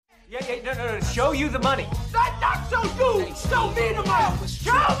No. Show you the money. That's not so dude. Show me the money.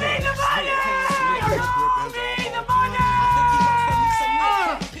 Show me the money. Show me the money.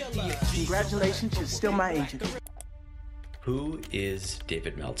 Congratulations, you're still my agent. Who is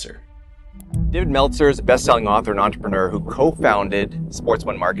David Meltzer? David Meltzer is a best-selling author and entrepreneur who co-founded Sports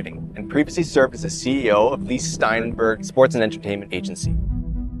One Marketing and previously served as the CEO of Lee Steinberg Sports and Entertainment Agency.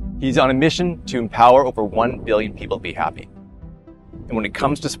 He's on a mission to empower over 1 billion people to be happy. And when it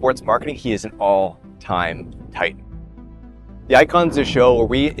comes to sports marketing, he is an all-time titan. The Icons is a show where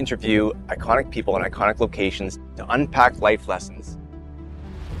we interview iconic people in iconic locations to unpack life lessons.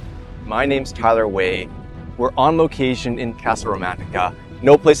 My name's Tyler Way. We're on location in Casa Romantica.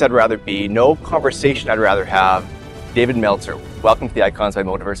 No place I'd rather be, no conversation I'd rather have. David Meltzer, welcome to the Icons by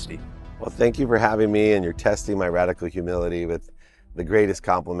Motiversity. Well, thank you for having me, and you're testing my radical humility with the greatest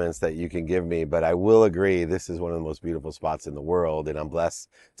compliments that you can give me. But I will agree, this is one of the most beautiful spots in the world, and I'm blessed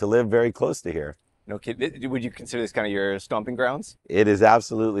to live very close to here. No kid, would you consider this kind of your stomping grounds? It is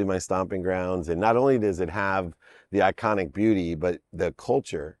absolutely my stomping grounds, and not only does it have the iconic beauty, but the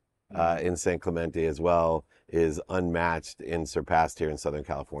culture in San Clemente as well is unmatched and surpassed here in Southern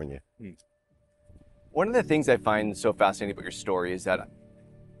California. One of the things I find so fascinating about your story is that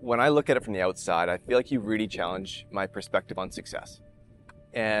when I look at it from the outside, I feel like you really challenge my perspective on success.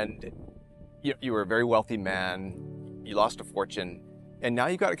 And you were a very wealthy man, you lost a fortune, and now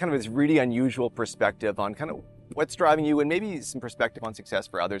you got kind of this really unusual perspective on kind of what's driving you and maybe some perspective on success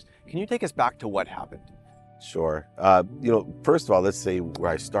for others. Can you take us back to what happened? Sure. First of all, let's say where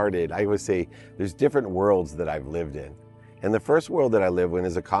I started. I would say there's different worlds that I've lived in. And the first world that I live in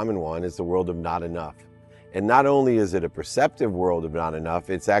is a common one. It's the world of not enough. And not only is it a perceptive world of not enough,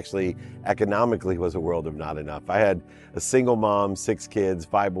 it's actually economically was a world of not enough. I had a single mom, 6 kids,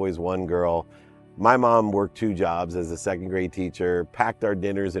 5 boys, 1 girl. My mom worked 2 jobs as a second grade teacher, packed our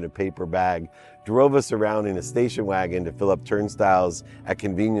dinners in a paper bag, drove us around in a station wagon to fill up turnstiles at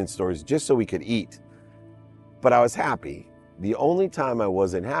convenience stores just so we could eat. But I was happy. The only time I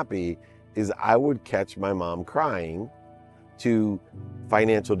wasn't happy is I would catch my mom crying to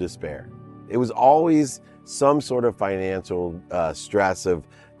financial despair. It was always some sort of financial stress of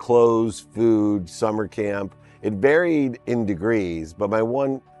clothes, food, summer camp. It varied in degrees, but my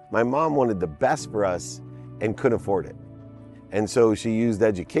mom wanted the best for us and couldn't afford it. And so she used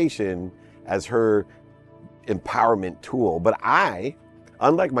education as her empowerment tool. But I,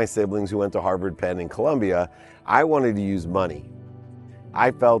 unlike my siblings who went to Harvard, Penn, and Columbia, I wanted to use money.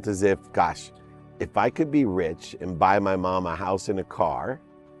 I felt as if, gosh, if I could be rich and buy my mom a house and a car,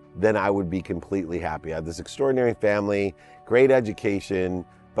 then I would be completely happy. I had this extraordinary family, great education,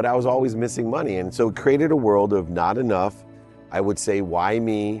 but I was always missing money. And so it created a world of not enough. I would say, why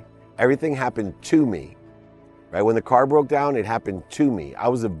me? Everything happened to me, right? When the car broke down, it happened to me. I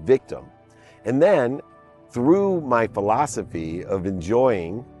was a victim. And then through my philosophy of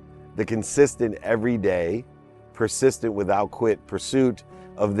enjoying the consistent everyday, persistent without quit pursuit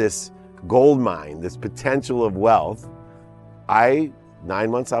of this gold mine, this potential of wealth,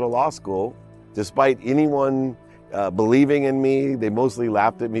 9 months out of law school, despite anyone believing in me, they mostly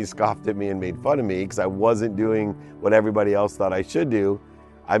laughed at me, scoffed at me, and made fun of me because I wasn't doing what everybody else thought I should do.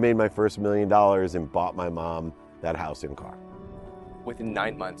 I made my first $1 million and bought my mom that house and car. Within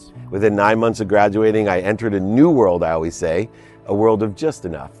 9 months? Within 9 months of graduating, I entered a new world, I always say, a world of just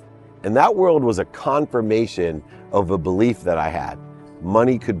enough. And that world was a confirmation of a belief that I had.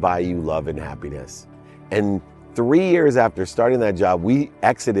 Money could buy you love and happiness. And 3 years after starting that job, we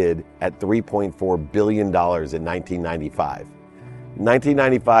exited at $3.4 billion in 1995.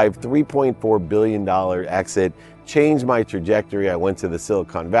 1995, $3.4 billion exit changed my trajectory. I went to the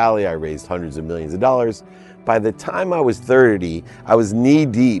Silicon Valley. I raised hundreds of millions of dollars. By the time I was 30, I was knee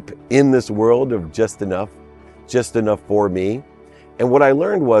deep in this world of just enough for me. And what I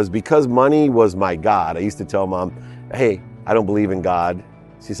learned was, because money was my God, I used to tell Mom, hey, I don't believe in God.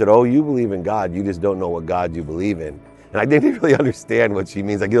 She said, oh, you believe in God, you just don't know what God you believe in. And I didn't really understand what she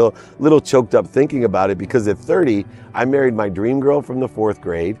means. I get a little choked up thinking about it, because at 30, I married my dream girl from the 4th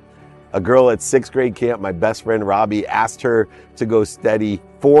grade. A girl at 6th grade camp, my best friend Robbie, asked her to go steady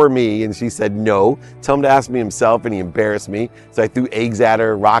for me, and she said no. Tell him to ask me himself, and he embarrassed me. So I threw eggs at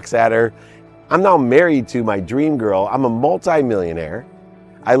her, rocks at her. I'm now married to my dream girl. I'm a multi-millionaire.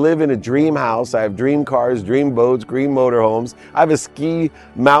 I live in a dream house. I have dream cars, dream boats, dream motorhomes. I have a ski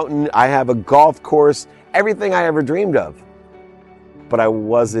mountain. I have a golf course, everything I ever dreamed of. But I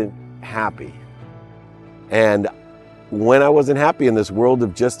wasn't happy. And when I wasn't happy in this world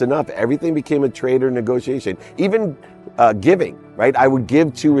of just enough, everything became a trade or negotiation. Even giving, right? I would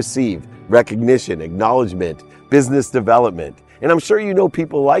give to receive recognition, acknowledgement, business development. And I'm sure you know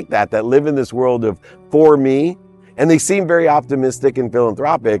people like that live in this world of for me, and they seem very optimistic and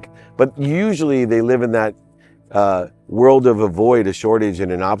philanthropic, but usually they live in that world of a void, a shortage,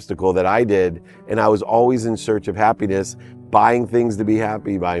 and an obstacle that I did. And I was always in search of happiness, buying things to be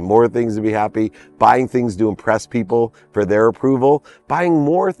happy, buying more things to be happy, buying things to impress people for their approval, buying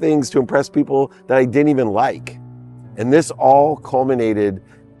more things to impress people that I didn't even like. And this all culminated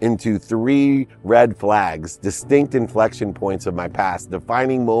into 3 red flags, distinct inflection points of my past,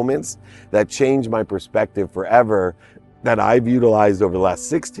 defining moments that changed my perspective forever, that I've utilized over the last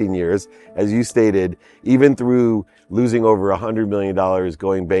 16 years, as you stated, even through losing over $100 million,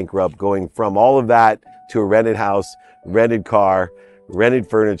 going bankrupt, going from all of that to a rented house, rented car, rented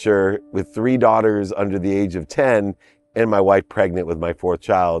furniture, with 3 daughters under the age of 10, and my wife pregnant with my 4th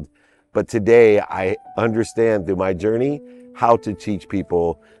child. But today I understand through my journey how to teach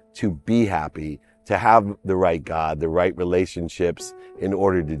people to be happy, to have the right God, the right relationships in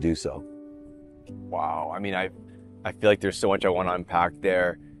order to do so. Wow. I mean, I feel like there's so much I want to unpack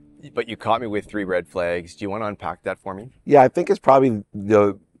there, but you caught me with 3 red flags. Do you want to unpack that for me? Yeah, I think it's probably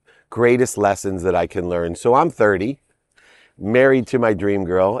the greatest lessons that I can learn. So I'm 30, married to my dream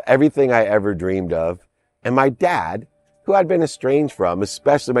girl, everything I ever dreamed of. And my dad, who I'd been estranged from,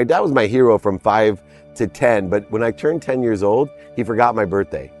 especially my dad was my hero from 5 to 10. But when I turned 10 years old, he forgot my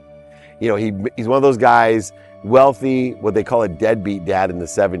birthday. You know, he's one of those guys, wealthy, what they call a deadbeat dad in the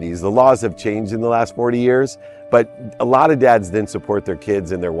 70s. The laws have changed in the last 40 years, but a lot of dads didn't support their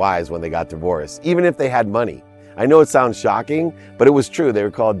kids and their wives when they got divorced, even if they had money. I know it sounds shocking, but it was true. They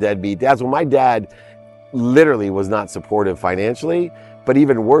were called deadbeat dads. Well, my dad literally was not supportive financially, but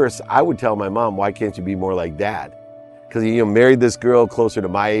even worse, I would tell my mom, why can't you be more like dad? Because he married this girl closer to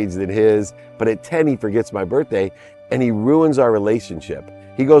my age than his, but at 10, he forgets my birthday and he ruins our relationship.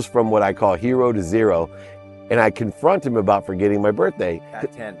 He goes from what I call hero to zero, and I confront him about forgetting my birthday.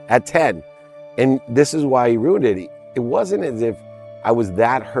 At 10. At 10. And this is why he ruined it. It wasn't as if I was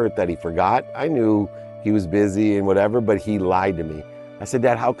that hurt that he forgot. I knew he was busy and whatever, but he lied to me. I said,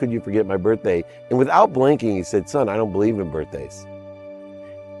 Dad, how could you forget my birthday? And without blinking, he said, son, I don't believe in birthdays.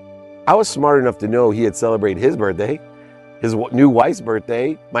 I was smart enough to know he had celebrated his birthday, his new wife's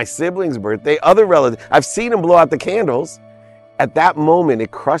birthday, my siblings' birthday, other relatives. I've seen him blow out the candles. At that moment, it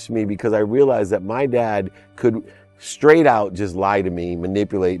crushed me because I realized that my dad could straight out just lie to me,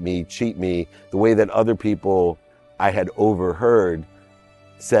 manipulate me, cheat me, the way that other people I had overheard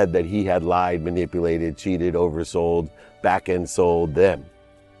said that he had lied, manipulated, cheated, oversold, back-end sold them.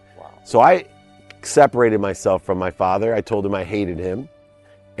 Wow. So I separated myself from my father. I told him I hated him.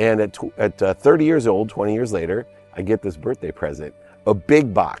 And at 30 years old, 20 years later, I get this birthday present, a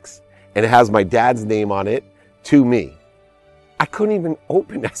big box, and it has my dad's name on it to me. I couldn't even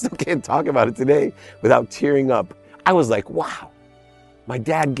open it. I still can't talk about it today without tearing up. I was like, wow, my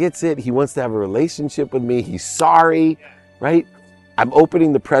dad gets it. He wants to have a relationship with me. He's sorry, right? I'm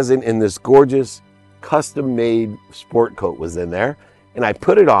opening the present, and this gorgeous custom-made sport coat was in there. And I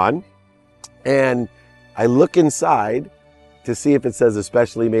put it on, and I look inside to see if it says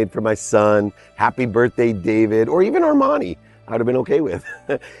especially made for my son, happy birthday, David, or even Armani, I would have been okay with.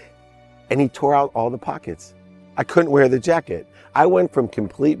 And he tore out all the pockets. I couldn't wear the jacket. I went from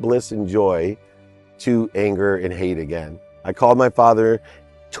complete bliss and joy to anger and hate again. I called my father,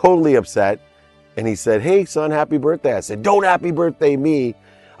 totally upset, and he said, hey, son, happy birthday. I said, don't happy birthday me.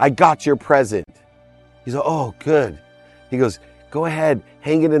 I got your present. He said, oh, good. He goes, go ahead,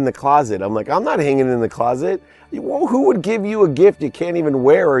 hang it in the closet. I'm like, I'm not hanging it in the closet. Well, who would give you a gift you can't even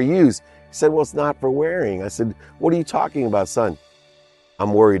wear or use? He said, well, it's not for wearing. I said, what are you talking about, son?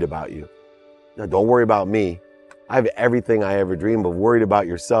 I'm worried about you. No, don't worry about me. I have everything I ever dreamed of. Worried about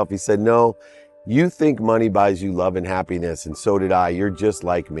yourself. He said, no, you think money buys you love and happiness, and so did I. You're just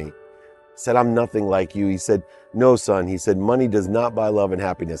like me. I said, I'm nothing like you. He said, no, son. He said, money does not buy love and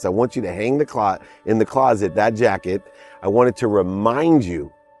happiness. I want you to hang in the closet, that jacket. I wanted to remind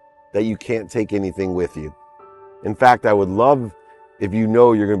you that you can't take anything with you. In fact, I would love if you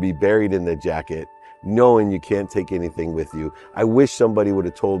know you're going to be buried in the jacket, knowing you can't take anything with you. I wish somebody would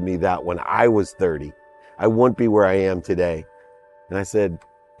have told me that when I was 30. I wouldn't be where I am today. And I said,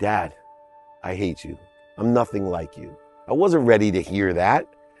 Dad, I hate you. I'm nothing like you. I wasn't ready to hear that.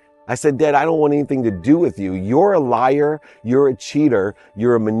 I said, Dad, I don't want anything to do with you. You're a liar. You're a cheater.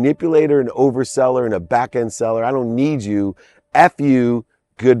 You're a manipulator, an overseller, and a back-end seller. I don't need you. F you.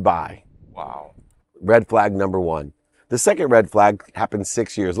 Goodbye. Wow. Red flag number 1. The second red flag happened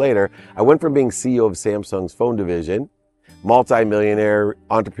 6 years later. I went from being CEO of Samsung's phone division multimillionaire,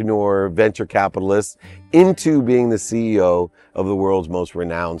 entrepreneur, venture capitalist, into being the CEO of the world's most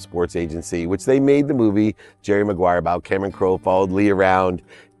renowned sports agency, which they made the movie Jerry Maguire about. Cameron Crowe followed Lee around.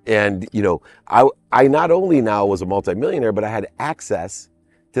 And, I not only now was a multimillionaire, but I had access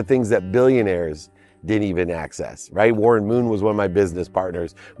to things that billionaires didn't even access, right? Warren Moon was one of my business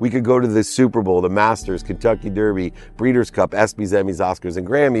partners. We could go to the Super Bowl, the Masters, Kentucky Derby, Breeders' Cup, ESPYs, Emmys, Oscars, and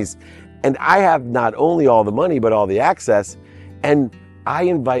Grammys. And I have not only all the money, but all the access. And I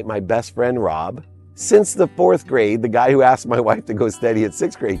invite my best friend, Rob, since the 4th grade, the guy who asked my wife to go steady at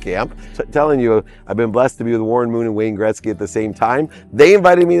 6th grade camp, telling you, I've been blessed to be with Warren Moon and Wayne Gretzky at the same time. They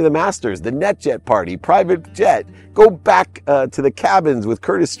invited me to the Masters, the NetJet party, private jet, go back to the cabins with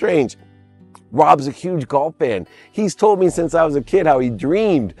Curtis Strange. Rob's a huge golf fan. He's told me since I was a kid how he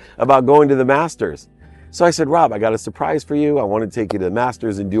dreamed about going to the Masters. So I said, Rob, I got a surprise for you. I want to take you to the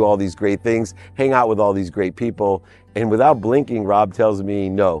Masters and do all these great things, hang out with all these great people. And without blinking, Rob tells me,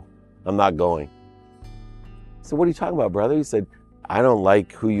 no, I'm not going. So what are you talking about, brother? He said, I don't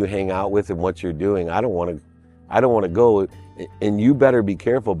like who you hang out with and what you're doing. I don't want to go, and you better be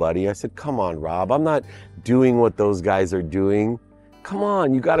careful, buddy. I said, come on, Rob. I'm not doing what those guys are doing. Come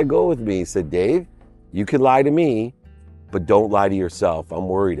on, you got to go with me. He said, Dave, you can lie to me, but don't lie to yourself. I'm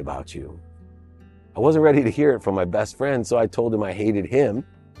worried about you. I wasn't ready to hear it from my best friend, so I told him I hated him.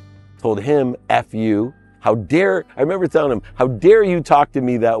 Told him, F you. I remember telling him, how dare you talk to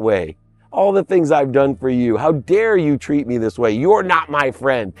me that way? All the things I've done for you. How dare you treat me this way? You're not my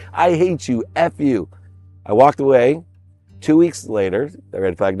friend. I hate you. F you. I walked away. 2 weeks later,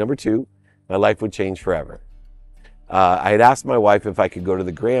 red flag number 2, my life would change forever. I had asked my wife if I could go to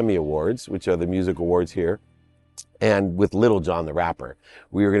the Grammy Awards, which are the music awards here, and with Little John the rapper.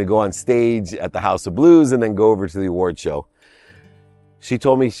 We were going to go on stage at the House of Blues and then go over to the award show. She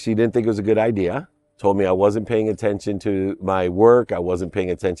told me she didn't think it was a good idea. Told me I wasn't paying attention to my work, I wasn't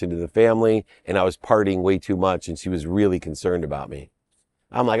paying attention to the family, and I was partying way too much, and she was really concerned about me.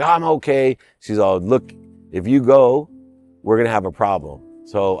 I'm like, I'm okay. She's all, look, if you go, we're going to have a problem.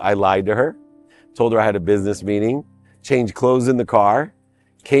 So I lied to her, told her I had a business meeting, changed clothes in the car,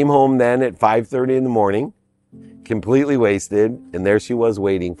 came home then at 5:30 in the morning, completely wasted, and there she was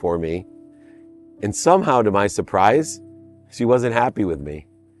waiting for me. And somehow, to my surprise, she wasn't happy with me.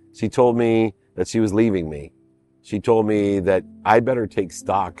 She told me that she was leaving me. She told me that I better take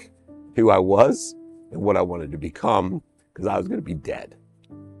stock who I was and what I wanted to become, because I was going to be dead.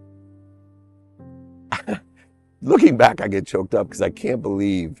 Looking back, I get choked up because I can't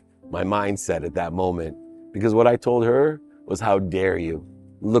believe my mindset at that moment. Because what I told her was, how dare you?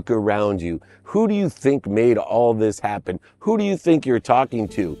 Look around you. Who do you think made all this happen? Who do you think you're talking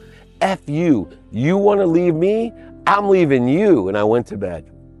to? F you. You want to leave me? I'm leaving you. And I went to bed.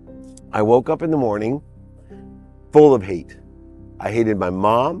 I woke up in the morning full of hate. I hated my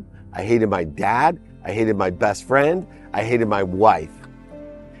mom. I hated my dad. I hated my best friend. I hated my wife.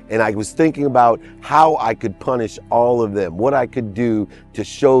 And I was thinking about how I could punish all of them, what I could do to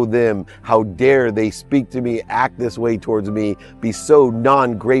show them how dare they speak to me, act this way towards me, be so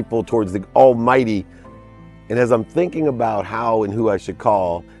non-grateful towards the Almighty. And as I'm thinking about how and who I should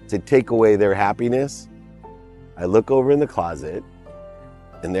call to take away their happiness, I look over in the closet,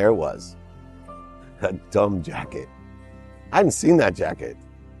 and there it was, a dumb jacket. I hadn't seen that jacket.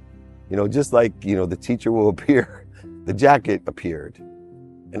 Just like, the teacher will appear, the jacket appeared.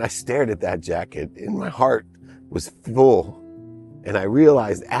 And I stared at that jacket, and my heart was full. And I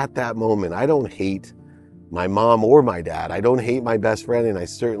realized at that moment, I don't hate my mom or my dad. I don't hate my best friend, and I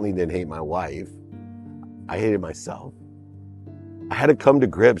certainly didn't hate my wife. I hated myself. I had to come to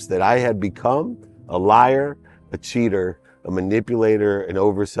grips that I had become a liar, a cheater, a manipulator, an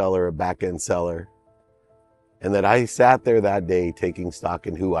overseller, a back-end seller. And that I sat there that day taking stock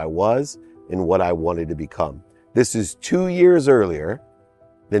in who I was and what I wanted to become. This is 2 years earlier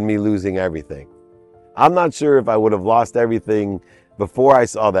than me losing everything. I'm not sure if I would have lost everything before I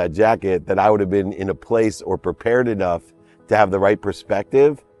saw that jacket, that I would have been in a place or prepared enough to have the right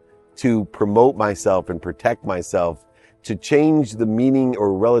perspective to promote myself and protect myself, to change the meaning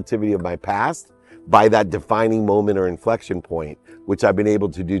or relativity of my past by that defining moment or inflection point, which I've been able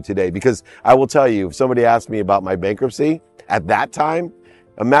to do today. Because I will tell you, if somebody asked me about my bankruptcy at that time,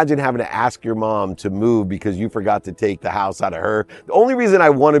 imagine having to ask your mom to move because you forgot to take the house out of her. The only reason I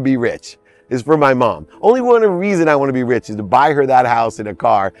want to be rich is for my mom. Only one reason I want to be rich is to buy her that house and a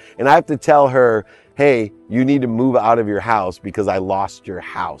car. And I have to tell her, hey, you need to move out of your house because I lost your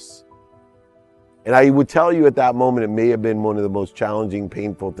house. And I would tell you at that moment, it may have been one of the most challenging,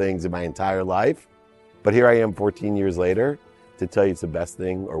 painful things in my entire life. But here I am 14 years later, to tell you it's the best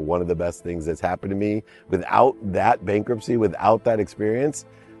thing or one of the best things that's happened to me. Without that bankruptcy, without that experience,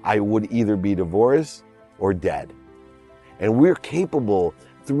 I would either be divorced or dead. And we're capable,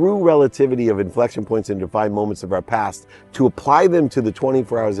 through relativity of inflection points and defined moments of our past, to apply them to the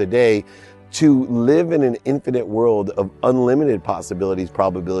 24 hours a day, to live in an infinite world of unlimited possibilities,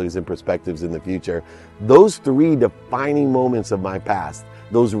 probabilities, and perspectives in the future. Those three defining moments of my past,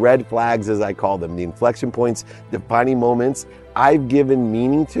 those red flags as I call them, the inflection points, defining moments, I've given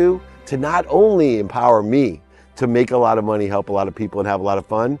meaning to not only empower me to make a lot of money, help a lot of people, and have a lot of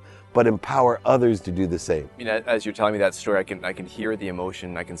fun, but empower others to do the same. You know, as you're telling me that story, I can hear the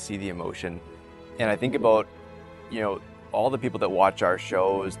emotion, I can see the emotion, and I think about, you know, all the people that watch our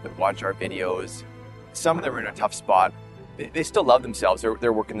shows, that watch our videos. Some of them are in a tough spot. They still love themselves.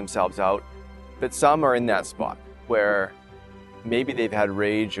 They're working themselves out, but some are in that spot where maybe they've had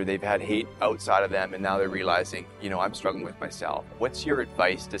rage or they've had hate outside of them, and now they're realizing, you know, I'm struggling with myself. What's your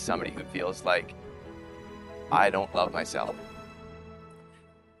advice to somebody who feels like, I don't love myself?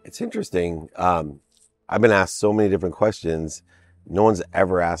 It's interesting. I've been asked so many different questions. No one's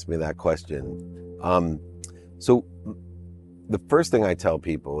ever asked me that question. So the first thing I tell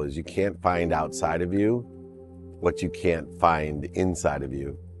people is you can't find outside of you what you can't find inside of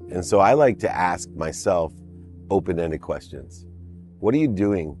you. And so I like to ask myself open-ended questions. What are you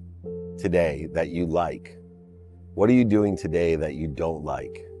doing today that you like? What are you doing today that you don't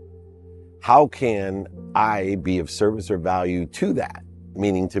like? How can I be of service or value to that?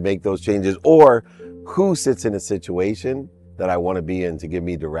 Meaning to make those changes, or who sits in a situation that I want to be in to give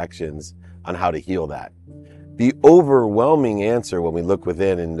me directions on how to heal that. The overwhelming answer when we look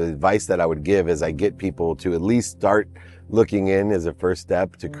within, and the advice that I would give as I get people to at least start looking in as a first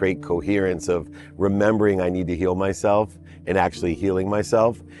step to create coherence of remembering I need to heal myself and actually healing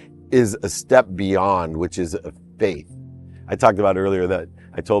myself, is a step beyond, which is faith. I talked about earlier that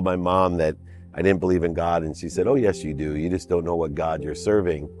I told my mom that I didn't believe in God, and she said, oh yes you do, you just don't know what God you're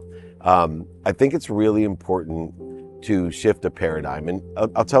serving. I think it's really important to shift a paradigm, and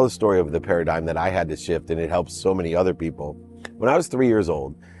I'll tell a story of the paradigm that I had to shift, and it helps so many other people. When I was 3 years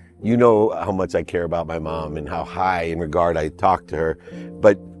old, you know how much I care about my mom and how high in regard I talk to her,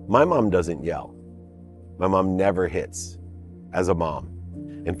 but my mom doesn't yell. My mom never hits as a mom.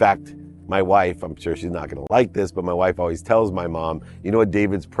 In fact, my wife, I'm sure she's not going to like this, but my wife always tells my mom, you know what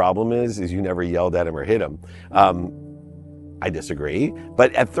David's problem is you never yelled at him or hit him. I disagree.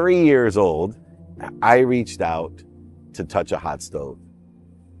 But at 3 years old, I reached out to touch a hot stove.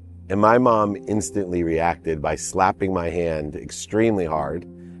 And my mom instantly reacted by slapping my hand extremely hard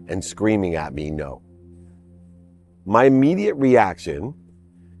and screaming at me, no. My immediate reaction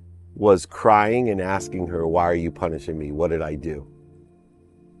was crying and asking her, why are you punishing me? What did I do?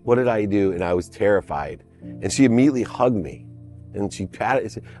 What did I do? And I was terrified. And she immediately hugged me and she patted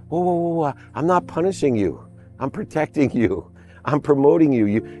and said, whoa, I'm not punishing you. I'm protecting you. I'm promoting you.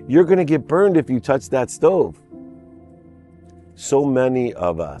 You're going to get burned if you touch that stove. So many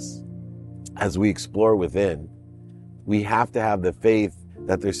of us, as we explore within, we have to have the faith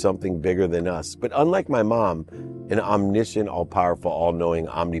that there's something bigger than us. But unlike my mom, an omniscient, all-powerful, all-knowing,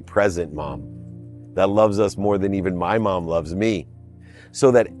 omnipresent mom that loves us more than even my mom loves me,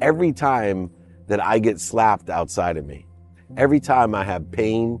 so that every time that I get slapped outside of me, every time I have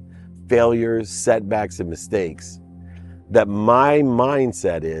pain, failures, setbacks, and mistakes, that my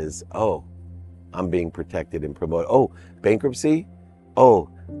mindset is, oh, I'm being protected and promoted. Oh, bankruptcy? Oh,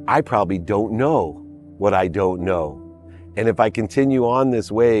 I probably don't know what I don't know. And if I continue on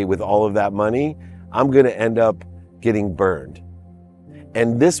this way with all of that money, I'm going to end up getting burned.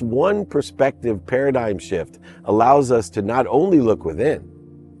 And this one perspective paradigm shift allows us to not only look within,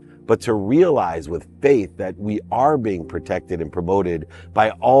 but to realize with faith that we are being protected and promoted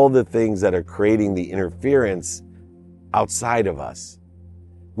by all the things that are creating the interference outside of us,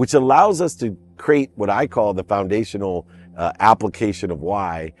 which allows us to create what I call the foundational application of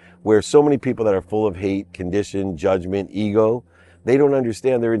why, where so many people that are full of hate, condition, judgment, ego, they don't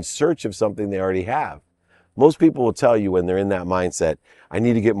understand they're in search of something they already have. Most people will tell you when they're in that mindset, I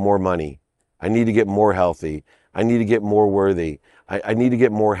need to get more money. I need to get more healthy. I need to get more worthy. I need to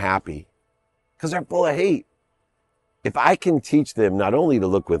get more happy, because they're full of hate. If I can teach them not only to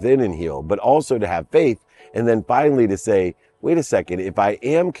look within and heal, but also to have faith, and then finally to say, wait a second, if I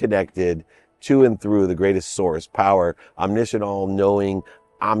am connected to and through the greatest source, power, omniscient, all-knowing,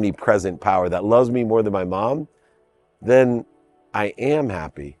 omnipresent power that loves me more than my mom, then I am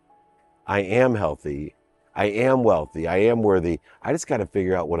happy. I am healthy. I am wealthy. I am worthy. I just got to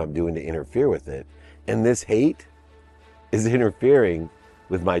figure out what I'm doing to interfere with it. And this hate is interfering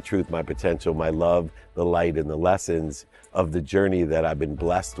with my truth, my potential, my love, the light, and the lessons of the journey that I've been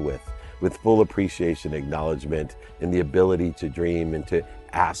blessed with full appreciation, acknowledgement, and the ability to dream and to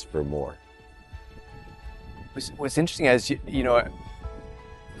ask for more. What's interesting is, you know,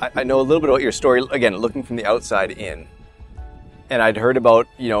 I know a little bit about your story, again, looking from the outside in. And I'd heard about,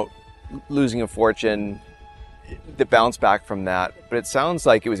 you know, losing a fortune, the bounce back from that. But it sounds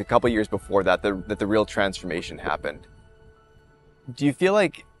like it was a couple years before that that the real transformation happened. Do you feel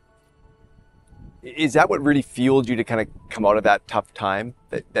like, is that what really fueled you to kind of come out of that tough time?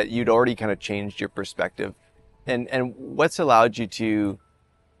 That you'd already kind of changed your perspective? And what's allowed you to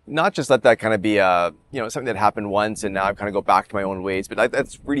not just let that kind of be something that happened once and now I've kind of go back to my own ways, but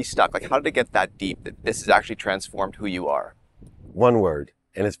that's really stuck. Like, how did it get that deep that this has actually transformed who you are? One word,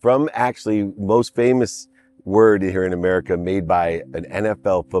 and it's from actually most famous word here in America made by an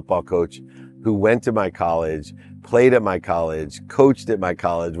NFL football coach who went to my college, played at my college, coached at my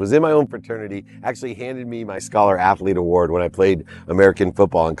college, was in my own fraternity, actually handed me my Scholar Athlete Award when I played American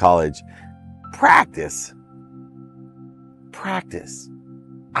football in college. Practice.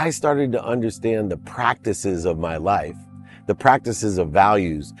 I started to understand the practices of my life, the practices of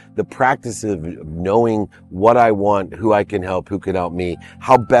values, the practice of knowing what I want, who I can help, who can help me,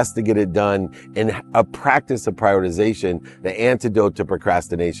 how best to get it done, and a practice of prioritization, the antidote to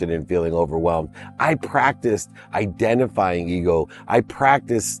procrastination and feeling overwhelmed. I practiced identifying ego. I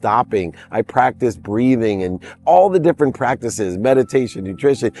practiced stopping. I practiced breathing and all the different practices, meditation,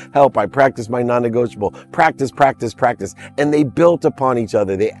 nutrition, help. I practiced my non-negotiable. Practice. And they built upon each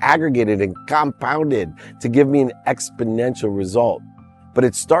other. They aggregated and compounded to give me an exponential result. But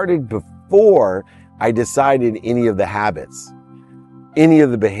it started before I decided any of the habits, any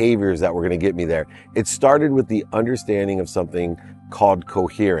of the behaviors that were going to get me there. It started with the understanding of something called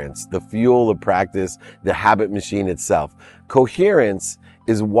coherence, the fuel of practice, the habit machine itself. Coherence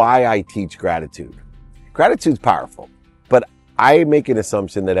is why I teach gratitude. Gratitude's powerful, but I make an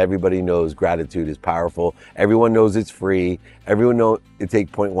assumption that everybody knows gratitude is powerful. Everyone knows it's free. Everyone knows it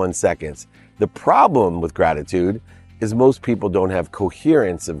takes 0.1 seconds. The problem with gratitude is most people don't have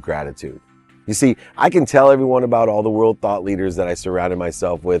coherence of gratitude. You see, I can tell everyone about all the world thought leaders that I surrounded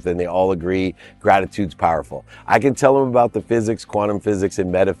myself with, and they all agree gratitude's powerful. I can tell them about the physics, quantum physics,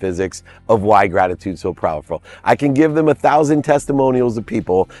 and metaphysics of why gratitude's so powerful. I can give them 1,000 testimonials of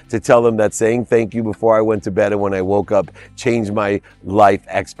people to tell them that saying thank you before I went to bed and when I woke up changed my life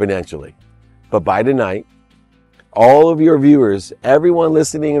exponentially. But by tonight, all of your viewers, everyone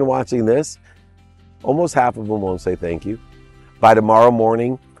listening and watching this, almost half of them won't say thank you. By tomorrow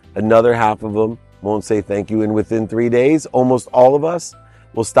morning, another half of them won't say thank you. And within 3 days, almost all of us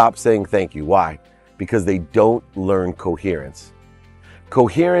will stop saying thank you. Why? Because they don't learn coherence.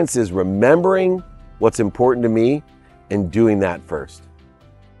 Coherence is remembering what's important to me and doing that first.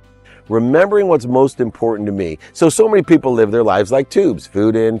 Remembering what's most important to me. So many people live their lives like tubes.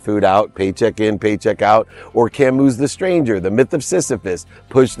 Food in, food out, paycheck in, paycheck out. Or Camus' The Stranger, the myth of Sisyphus.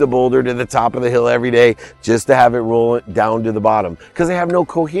 Push the boulder to the top of the hill every day just to have it roll down to the bottom. Because they have no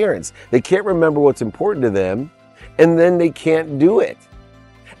coherence. They can't remember what's important to them, and then they can't do it.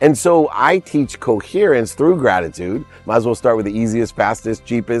 And so I teach coherence through gratitude. Might as well start with the easiest, fastest,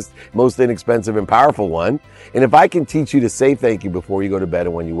 cheapest, most inexpensive and powerful one. And if I can teach you to say thank you before you go to bed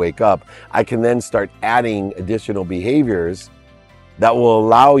and when you wake up, I can then start adding additional behaviors that will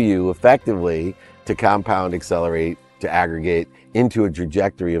allow you effectively to compound, accelerate, to aggregate into a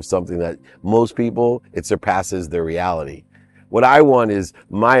trajectory of something that most people, it surpasses their reality. What I want is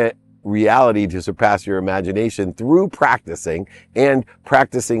my reality to surpass your imagination through practicing and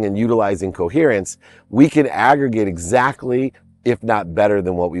utilizing coherence. We can aggregate exactly, if not better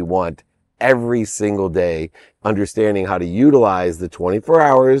than what we want every single day, understanding how to utilize the 24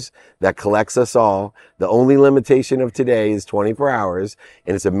 hours that collects us all. The only limitation of today is 24 hours,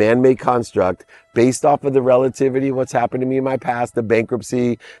 and it's a man-made construct based off of the relativity of what's happened to me in my past, the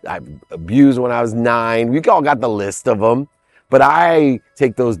bankruptcy, I abused when I was 9. We all got the list of them. But I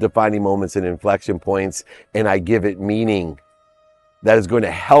take those defining moments and inflection points and I give it meaning that is going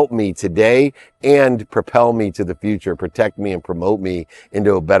to help me today and propel me to the future, protect me and promote me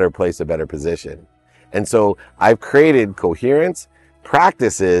into a better place, a better position. And so I've created coherence,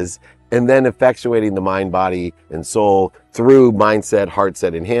 practices, and then effectuating the mind, body, and soul through mindset, heart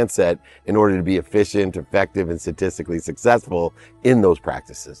set, and handset in order to be efficient, effective, and statistically successful in those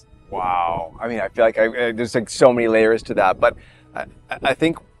practices. Wow. I mean, I feel like there's like so many layers to that, but I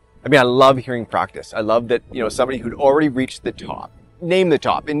think, I love hearing practice. I love that, somebody who'd already reached the top, name the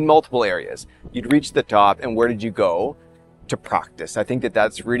top in multiple areas. You'd reach the top, and where did you go? To practice. I think that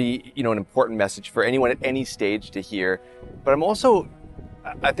that's really, an important message for anyone at any stage to hear. But I'm also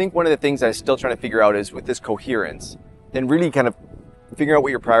I think one of the things I'm still trying to figure out is with this coherence, and really kind of figuring out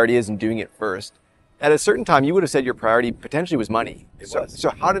what your priority is and doing it first. At a certain time, you would have said your priority potentially was money.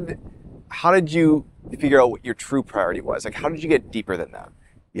 So how did you figure out what your true priority was? Like, how did you get deeper than that?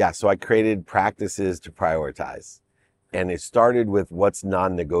 Yeah, so I created practices to prioritize. And it started with what's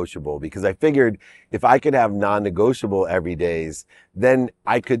non-negotiable, because I figured if I could have non-negotiable every days, then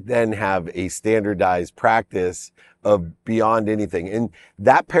I could then have a standardized practice of beyond anything. And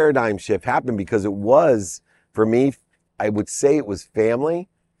that paradigm shift happened because it was, for me, I would say it was family,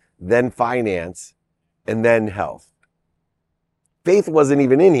 then finance, and then health. Faith wasn't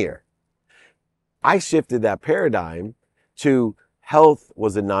even in here. I shifted that paradigm to health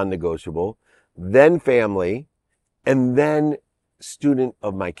was a non-negotiable, then family, and then student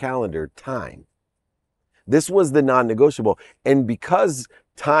of my calendar, time. This was the non-negotiable. And because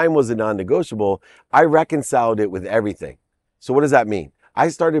time was a non-negotiable, I reconciled it with everything. So what does that mean? I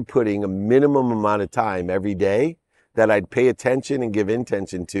started putting a minimum amount of time every day that I'd pay attention and give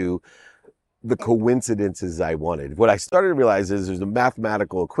intention to the coincidences I wanted. What I started to realize is there's a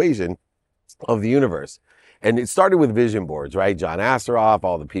mathematical equation of the universe. And it started with vision boards, right? John Assaraf,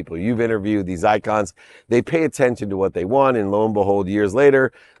 all the people you've interviewed, these icons, they pay attention to what they want. And lo and behold, years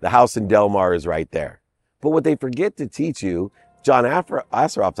later, the house in Del Mar is right there. But what they forget to teach you, John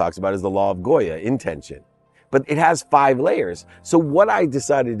Assaraf talks about, is the law of Goya, intention. But it has 5 layers. So what I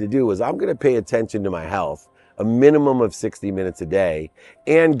decided to do was I'm going to pay attention to my health, a minimum of 60 minutes a day,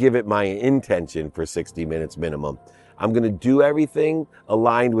 and give it my intention for 60 minutes minimum. I'm going to do everything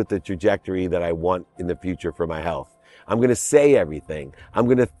aligned with the trajectory that I want in the future for my health. I'm going to say everything. I'm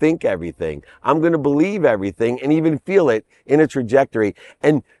going to think everything. I'm going to believe everything and even feel it in a trajectory.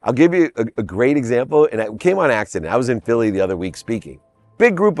 And I'll give you a great example. And it came on accident. I was in Philly the other week speaking.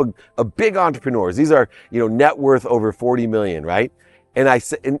 Big group of big entrepreneurs. These are, net worth over 40 million, right? And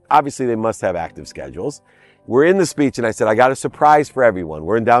and obviously they must have active schedules. We're in the speech and I said, I got a surprise for everyone.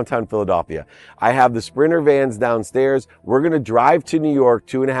 We're in downtown Philadelphia. I have the Sprinter vans downstairs. We're going to drive to New York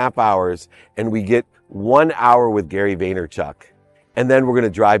 2.5 hours and we get 1 hour with Gary Vaynerchuk. And then we're going to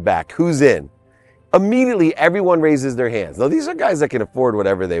drive back. Who's in? Immediately, everyone raises their hands. Now, these are guys that can afford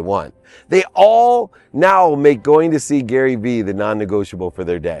whatever they want. They all now make going to see Gary V the non-negotiable for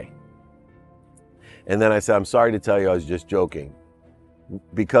their day. And then I said, I'm sorry to tell you, I was just joking.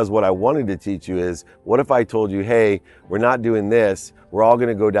 Because what I wanted to teach you is, what if I told you, hey, we're not doing this. We're all going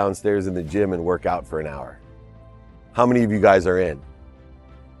to go downstairs in the gym and work out for an hour. How many of you guys are in?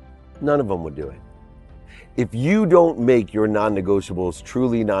 None of them would do it. If you don't make your non-negotiables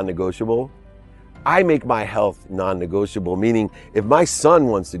truly non-negotiable, I make my health non-negotiable, meaning if my son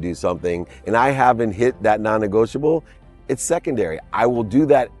wants to do something and I haven't hit that non-negotiable, it's secondary. I will do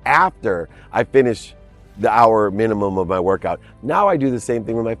that after I finish the hour minimum of my workout. Now I do the same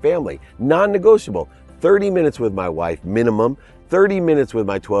thing with my family. Non-negotiable. 30 minutes with my wife minimum, 30 minutes with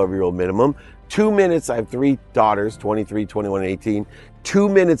my 12-year-old minimum, 2 minutes. I have 3 daughters, 23, 21, and 18. 2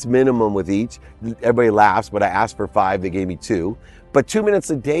 minutes minimum with each. Everybody laughs, but I asked for 5. They gave me 2. But 2 minutes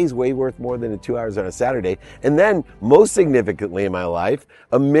a day is way worth more than 2 hours on a Saturday. And then, most significantly in my life,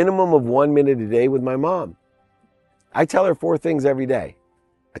 a minimum of 1 minute a day with my mom. I tell her 4 things every day.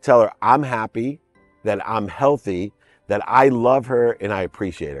 I tell her I'm happy, that I'm healthy, that I love her and I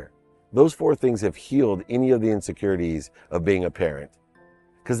appreciate her. Those 4 things have healed any of the insecurities of being a parent.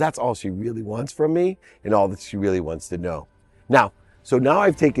 Because that's all she really wants from me and all that she really wants to know. Now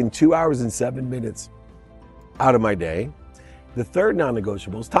I've taken 2 hours and 7 minutes out of my day. The third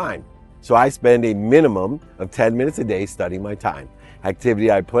non-negotiable is time. So I spend a minimum of 10 minutes a day studying my time.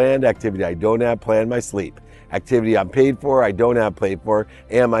 Activity I planned, activity I don't have planned, my sleep. Activity I'm paid for, I don't have paid for,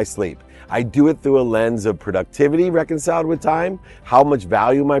 and my sleep. I do it through a lens of productivity reconciled with time. How much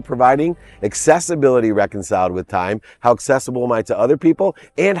value am I providing? Accessibility reconciled with time. How accessible am I to other people?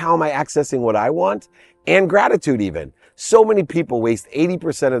 And how am I accessing what I want? And gratitude even. So many people waste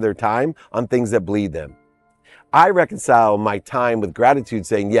 80% of their time on things that bleed them. I reconcile my time with gratitude,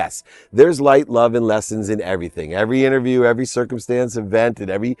 saying, yes, there's light, love, and lessons in everything. Every interview, every circumstance, event,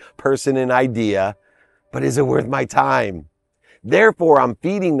 and every person and idea. But is it worth my time? Therefore, I'm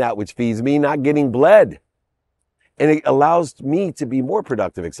feeding that which feeds me, not getting bled. And it allows me to be more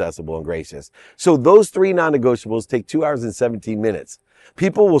productive, accessible, and gracious. So those 3 non-negotiables take 2 hours and 17 minutes.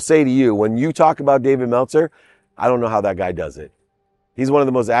 People will say to you, when you talk about David Meltzer, I don't know how that guy does it. He's one of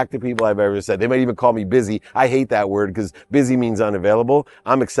the most active people I've ever said. They might even call me busy. I hate that word because busy means unavailable.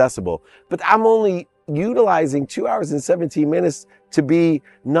 I'm accessible. But I'm only utilizing 2 hours and 17 minutes to be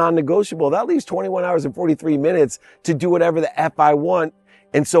non-negotiable. That leaves 21 hours and 43 minutes to do whatever the F I want.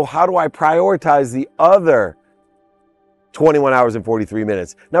 And so how do I prioritize the other 21 hours and 43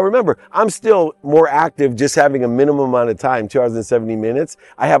 minutes. Now remember, I'm still more active just having a minimum amount of time, 2 hours and 70 minutes.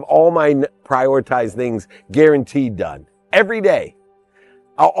 I have all my prioritized things guaranteed done every day.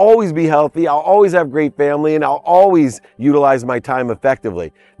 I'll always be healthy. I'll always have great family, and I'll always utilize my time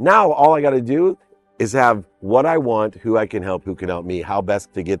effectively. Now, all I got to do is have what I want, who I can help, who can help me, how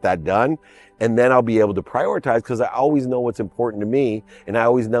best to get that done. And then I'll be able to prioritize because I always know what's important to me, and I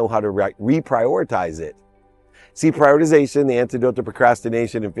always know how to reprioritize it. See, prioritization, the antidote to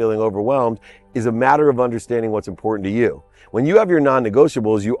procrastination and feeling overwhelmed, is a matter of understanding what's important to you. When you have your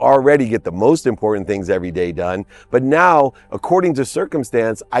non-negotiables, you already get the most important things every day done. But now, according to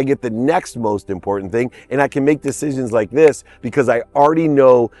circumstance, I get the next most important thing, and I can make decisions like this because I already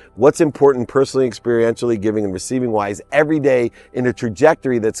know what's important personally, experientially, giving and receiving wise every day in a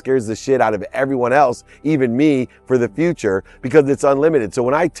trajectory that scares the shit out of everyone else, even me, for the future, because it's unlimited. So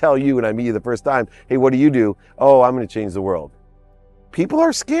when I tell you and I meet you the first time, hey, what do? Oh, I'm going to change the world. People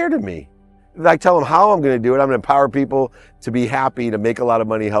are scared of me. I tell them how I'm going to do it. I'm going to empower people to be happy, to make a lot of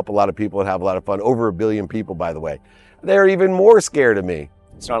money, help a lot of people, and have a lot of fun. Over 1 billion people, by the way. They're even more scared of me.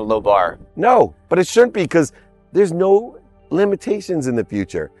 It's not a low bar. No, but it shouldn't be because there's no limitations in the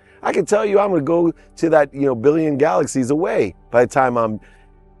future. I can tell you I'm going to go to that, billion galaxies away by the time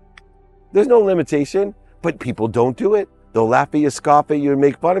there's no limitation, but people don't do it. They'll laugh at you, scoff at you, and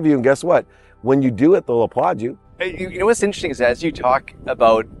make fun of you. And guess what? When you do it, they'll applaud you. You know what's interesting is as you talk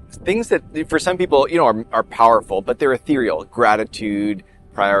about things that for some people, are powerful, but they're ethereal. Gratitude,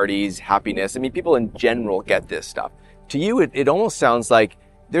 priorities, happiness. I mean, people in general get this stuff. To you, it almost sounds like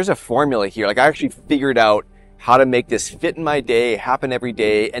there's a formula here. Like I actually figured out how to make this fit in my day, happen every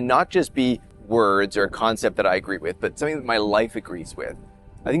day, and not just be words or a concept that I agree with, but something that my life agrees with.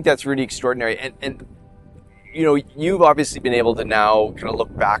 I think that's really extraordinary. And you've obviously been able to now kind of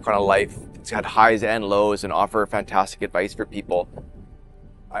look back on a life that's had highs and lows and offer fantastic advice for people.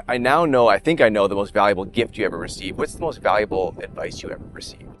 I think I know the most valuable gift you ever received. What's the most valuable advice you ever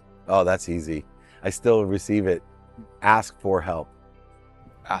received? Oh, that's easy. I still receive it. Ask for help.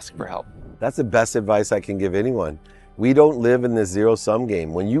 Ask for help. That's the best advice I can give anyone. We don't live in this zero-sum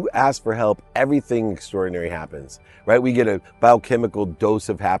game. When you ask for help, everything extraordinary happens, right? We get a biochemical dose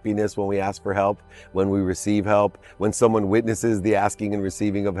of happiness when we ask for help, when we receive help, when someone witnesses the asking and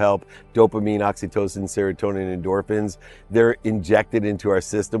receiving of help, dopamine, oxytocin, serotonin, endorphins, they're injected into our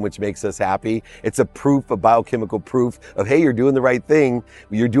system, which makes us happy. It's a biochemical proof of, hey, you're doing the right thing.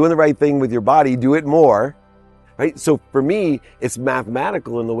 You're doing the right thing with your body. Do it more, right? So for me, it's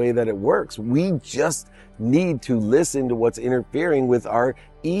mathematical in the way that it works. We just need to listen to what's interfering with our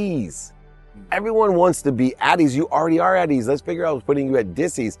ease. Everyone wants to be at ease. You already are at ease. Let's figure out what's putting you at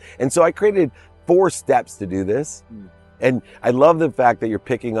dis-ease. And so I created 4 steps to do this. And I love the fact that you're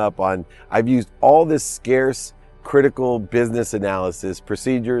picking up on, I've used all this scarce, critical business analysis,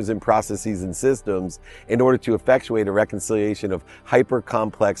 procedures and processes and systems in order to effectuate a reconciliation of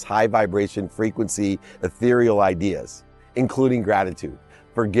hyper-complex, high vibration frequency, ethereal ideas, including gratitude,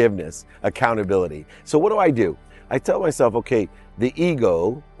 forgiveness, accountability. So what do? I tell myself, okay, the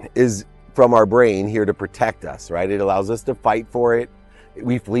ego is from our brain here to protect us, right? It allows us to fight for it.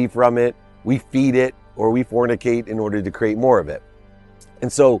 We flee from it. We feed it, or we fornicate in order to create more of it. And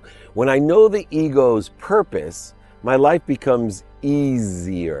so when I know the ego's purpose, my life becomes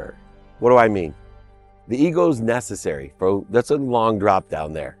easier. What do I mean? The ego's necessary. That's a long drop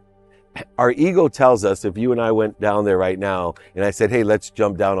down there. Our ego tells us, if you and I went down there right now and I said, hey, let's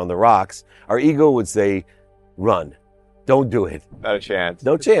jump down on the rocks, our ego would say, run. Don't do it. Not a chance.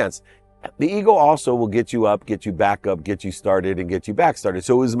 No chance. The ego also will get you up, get you back up, get you started, and get you back started.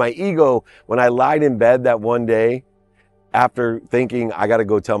 So it was my ego when I lied in bed that one day after thinking, I got to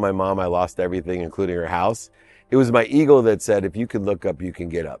go tell my mom I lost everything, including her house. It was my ego that said, if you can look up, you can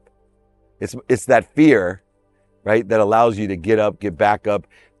get up. It's that fear, right, that allows you to get up, get back up.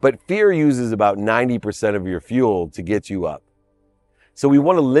 But fear uses about 90% of your fuel to get you up. So we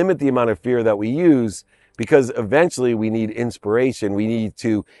want to limit the amount of fear that we use because eventually we need inspiration. We need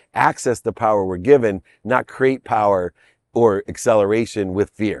to access the power we're given, not create power or acceleration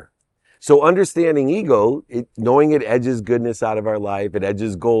with fear. So understanding ego, knowing it edges goodness out of our life, it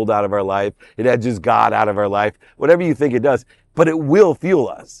edges gold out of our life, it edges God out of our life, whatever you think it does, but it will fuel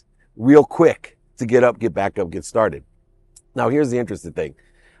us real quick to get up, get back up, get started. Now here's the interesting thing.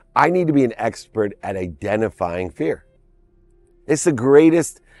 I need to be an expert at identifying fear. It's the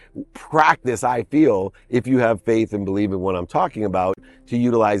greatest practice, I feel, if you have faith and believe in what I'm talking about, to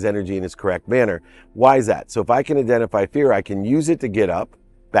utilize energy in its correct manner. Why is that? So if I can identify fear, I can use it to get up,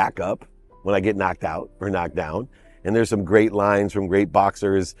 back up when I get knocked out or knocked down. And there's some great lines from great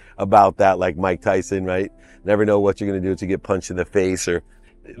boxers about that, like Mike Tyson, right? Never know what you're going to do to get punched in the face. Or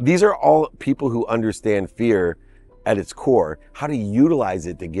these are all people who understand fear at its core, how to utilize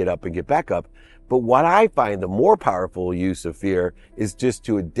it to get up and get back up. But what I find the more powerful use of fear is just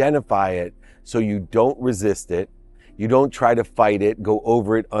to identify it so you don't resist it. You don't try to fight it, go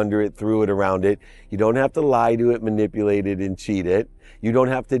over it, under it, through it, around it. You don't have to lie to it, manipulate it, and cheat it. You don't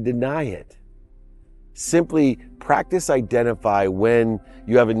have to deny it. Simply practice identify when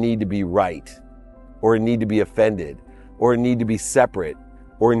you have a need to be right, or a need to be offended, or a need to be separate,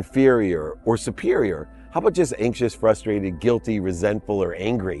 or inferior, or superior. How about just anxious, frustrated, guilty, resentful, or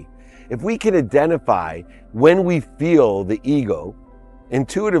angry? If we can identify when we feel the ego,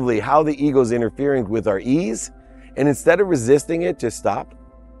 intuitively how the ego is interfering with our ease, and instead of resisting it, just stop.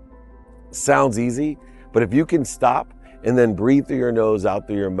 Sounds easy, but if you can stop and then breathe through your nose, out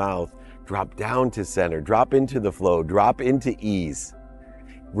through your mouth, drop down to center, drop into the flow, drop into ease.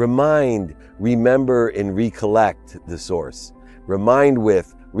 Remind, remember, and recollect the source. Remind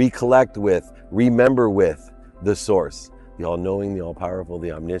with, recollect with, remember with the source. The all-knowing, the all-powerful,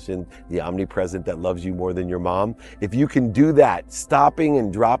 the omniscient, the omnipresent that loves you more than your mom. If you can do that, stopping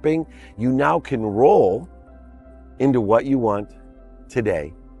and dropping, you now can roll into what you want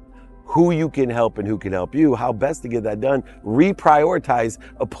today, who you can help and who can help you, how best to get that done, reprioritize,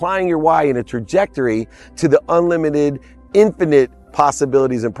 applying your why in a trajectory to the unlimited, infinite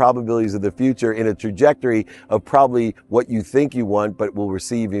possibilities and probabilities of the future, in a trajectory of probably what you think you want, but will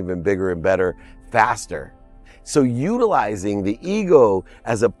receive even bigger and better, faster. So utilizing the ego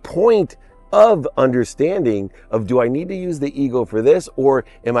as a point of understanding of, do I need to use the ego for this, or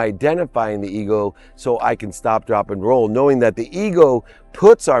am I identifying the ego so I can stop, drop, and roll, knowing that the ego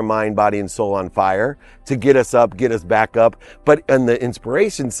puts our mind, body, and soul on fire to get us up, get us back up. But on the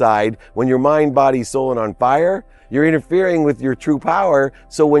inspiration side, when your mind, body, soul are on fire, you're interfering with your true power.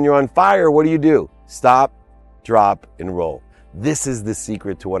 So when you're on fire, what do? Stop, drop, and roll. This is the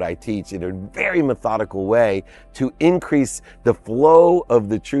secret to what I teach in a very methodical way to increase the flow of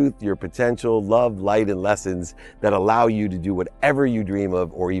the truth, your potential, love, light, and lessons that allow you to do whatever you dream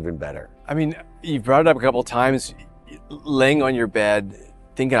of, or even better. I mean, you brought it up a couple of times, laying on your bed,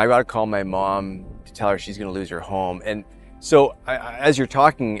 thinking, I got to call my mom to tell her she's going to lose her home. And so as you're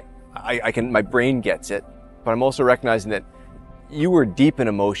talking, my brain gets it, but I'm also recognizing that you were deep in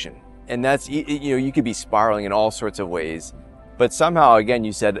emotion, and that's, you could be spiraling in all sorts of ways. But somehow, again,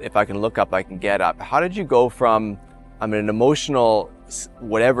 you said, if I can look up, I can get up. How did you go from, I'm an emotional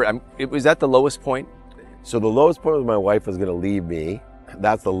whatever, was that the lowest point? So the lowest point was my wife was going to leave me.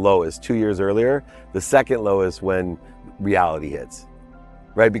 That's the lowest, 2 years earlier. The second lowest when reality hits,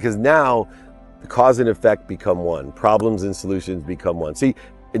 right? Because now the cause and effect become one. Problems and solutions become one. See,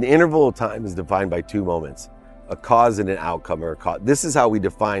 an interval of time is defined by two moments. A cause and an outcome, or a cause. This is how we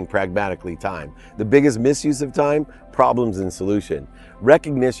define pragmatically time. The biggest misuse of time, problems and solution.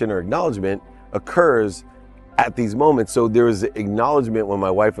 Recognition or acknowledgement occurs at these moments. So there was acknowledgement when my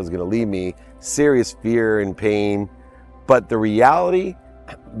wife was going to leave me, serious fear and pain, but the reality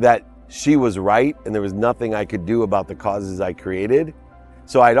that she was right and there was nothing I could do about the causes I created.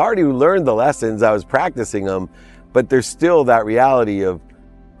 So I'd already learned the lessons, I was practicing them, but there's still that reality of,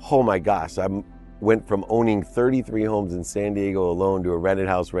 oh my gosh, went from owning 33 homes in San Diego alone to a rented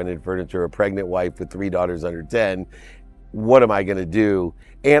house, rented furniture, a pregnant wife with 3 daughters under 10. What am I going to do?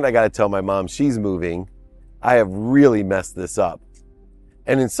 And I got to tell my mom she's moving. I have really messed this up.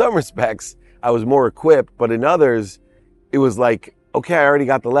 And in some respects, I was more equipped, but in others, it was like, okay, I already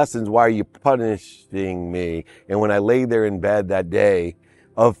got the lessons. Why are you punishing me? And when I laid there in bed that day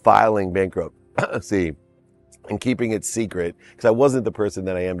of filing bankruptcy, and keeping it secret, because I wasn't the person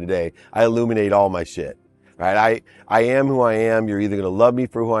that I am today, I illuminate all my shit, right? I am who I am. You're either going to love me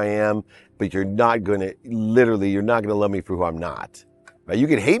for who I am, but you're not going to love me for who I'm not, right? You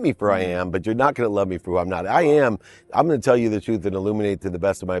can hate me for who I am, but you're not going to love me for who I'm not. I'm going to tell you the truth and illuminate to the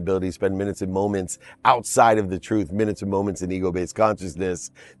best of my ability, spend minutes and moments outside of the truth, minutes and moments in ego-based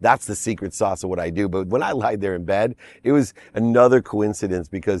consciousness. That's the secret sauce of what I do. But when I lied there in bed, it was another coincidence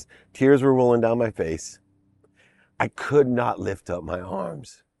because tears were rolling down my face. I could not lift up my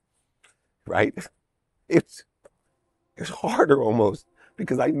arms, right? It was harder almost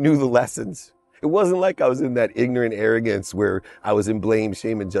because I knew the lessons. It wasn't like I was in that ignorant arrogance where I was in blame,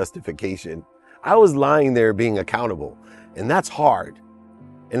 shame, and justification. I was lying there being accountable, and that's hard.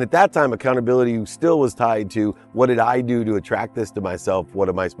 And at that time, accountability still was tied to what did I do to attract this to myself? What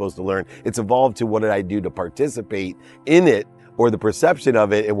am I supposed to learn? It's evolved to what did I do to participate in it, or the perception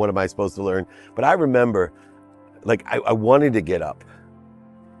of it, and what am I supposed to learn? But I remember, I wanted to get up.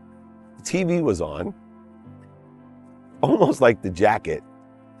 The TV was on. almost like The Jacket.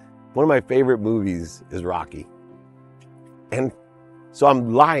 One of my favorite movies is Rocky. And so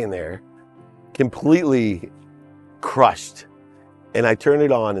I'm lying there, completely crushed. And I turn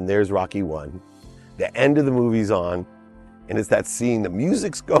it on and there's Rocky 1. The end of the movie's on. And it's that scene, the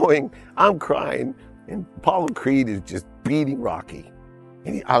music's going, I'm crying. And Apollo Creed is just beating Rocky.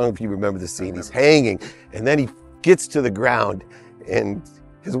 And I don't know if you remember the scene, he's hanging. And then he gets to the ground and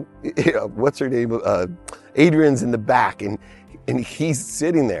his, what's her name? Adrian's in the back and he's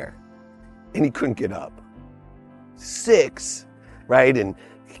sitting there and he couldn't get up. 6, right? And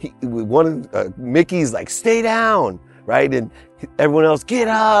one of Mickey's like, stay down, right? And everyone else, get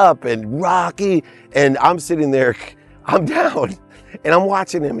up, and Rocky. And I'm sitting there, I'm down, and I'm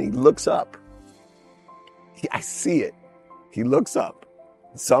watching him, and he looks up. I see it. He looks up.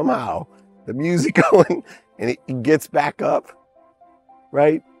 Somehow, the music going, and he gets back up,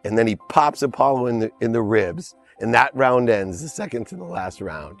 right? And then he pops Apollo in the ribs, and that round ends, the second to the last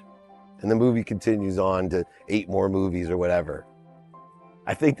round. And the movie continues on to 8 more movies or whatever.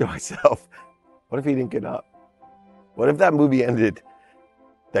 I think to myself, what if he didn't get up? What if that movie ended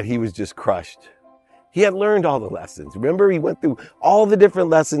that he was just crushed? He had learned all the lessons. Remember, he went through all the different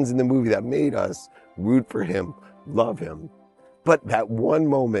lessons in the movie that made us root for him, love him. But that one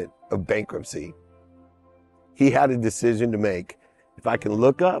moment of bankruptcy, he had a decision to make. If I can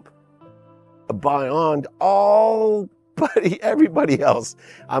look up beyond everybody else,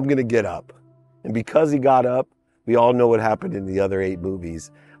 I'm going to get up. And because he got up, we all know what happened in the other 8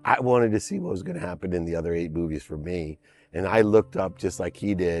 movies. I wanted to see what was going to happen in the other 8 movies for me. And I looked up just like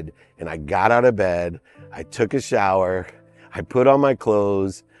he did. And I got out of bed. I took a shower. I put on my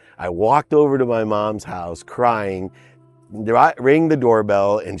clothes. I walked over to my mom's house crying. I rang the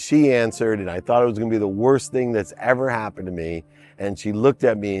doorbell and she answered. And I thought it was going to be the worst thing that's ever happened to me. And she looked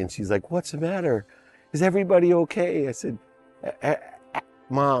at me and she's like, what's the matter? Is everybody okay? I said,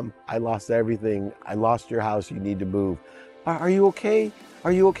 Mom, I lost everything. I lost your house. You need to move. Are you okay?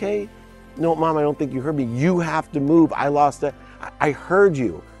 Are you okay? No, Mom, I don't think you heard me. You have to move. I lost it. I heard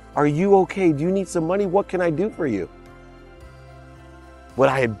you. Are you okay? Do you need some money? What can I do for you? What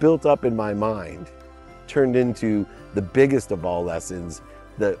I had built up in my mind turned into the biggest of all lessons,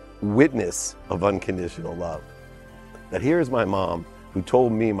 the witness of unconditional love. That here's my mom who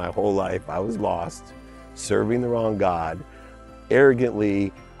told me my whole life I was lost, serving the wrong God.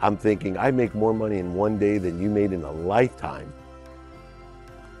 Arrogantly, I'm thinking I make more money in one day than you made in a lifetime.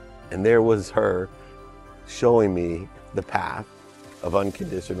 And there was her showing me the path of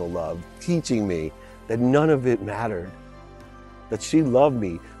unconditional love, teaching me that none of it mattered, that she loved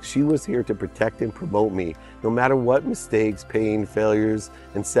me. She was here to protect and promote me, no matter what mistakes, pain, failures,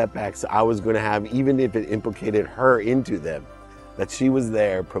 and setbacks I was going to have, even if it implicated her into them, that she was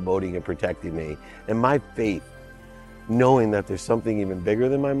there promoting and protecting me. And my faith, knowing that there's something even bigger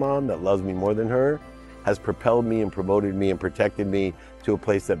than my mom that loves me more than her, has propelled me and promoted me and protected me to a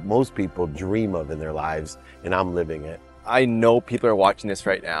place that most people dream of in their lives, and I'm living it. I know people are watching this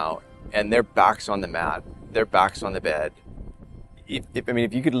right now, and their back's on the mat, their back's on the bed.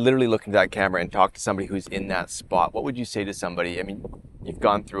 If you could literally look into that camera and talk to somebody who's in that spot, what would you say to somebody? I mean, you've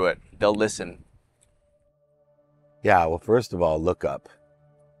gone through it. They'll listen. Yeah, well, first of all, look up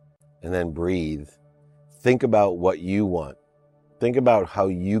and then breathe. Think about what you want. Think about how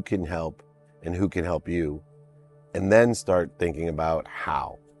you can help and who can help you. And then start thinking about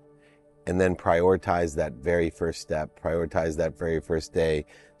how. And then prioritize that very first step. Prioritize that very first day.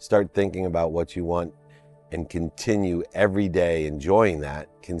 Start thinking about what you want and continue every day enjoying that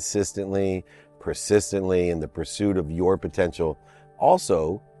consistently, persistently in the pursuit of your potential.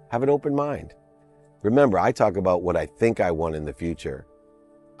 Also, have an open mind. Remember, I talk about what I think I want in the future.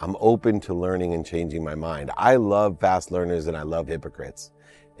 I'm open to learning and changing my mind. I love fast learners and I love hypocrites.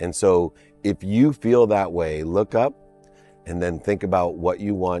 And so if you feel that way, look up and then think about what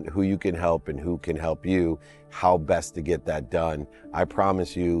you want, who you can help and who can help you, how best to get that done. I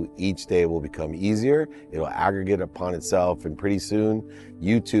promise you each day will become easier. It'll aggregate upon itself, and pretty soon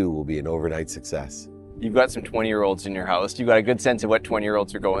you too will be an overnight success. You've got some 20-year-olds in your house. You've got a good sense of what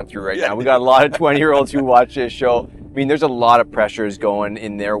 20-year-olds are going through right now. We got a lot of 20-year-olds who watch this show. I mean, there's a lot of pressures going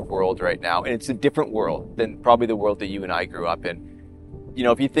in their world right now, and it's a different world than probably the world that you and I grew up in. You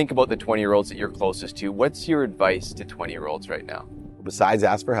know, if you think about the 20-year-olds that you're closest to, what's your advice to 20-year-olds right now? Besides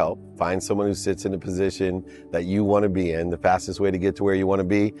ask for help, find someone who sits in a position that you want to be in. The fastest way to get to where you want to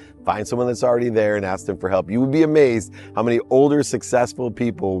be, find someone that's already there and ask them for help. You would be amazed how many older, successful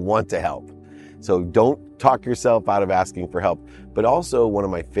people want to help. So don't talk yourself out of asking for help. But also, one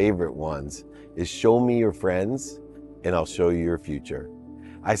of my favorite ones is show me your friends and I'll show you your future.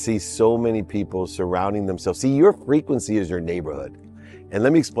 I see so many people surrounding themselves. See, your frequency is your neighborhood. And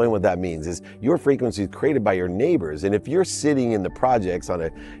let me explain what that means is your frequency is created by your neighbors. And if you're sitting in the projects on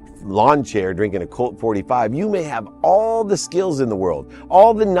a lawn chair drinking a Colt 45, you may have all the skills in the world,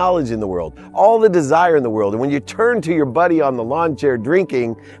 all the knowledge in the world, all the desire in the world. And when you turn to your buddy on the lawn chair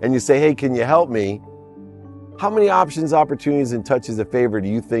drinking and you say, hey, can you help me? How many options, opportunities, and touches of favor do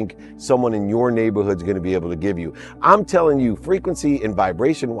you think someone in your neighborhood is going to be able to give you? I'm telling you, frequency and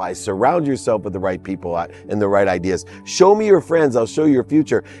vibration wise, surround yourself with the right people and the right ideas. Show me your friends, I'll show you your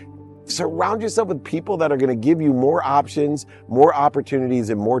future. Surround yourself with people that are going to give you more options, more opportunities,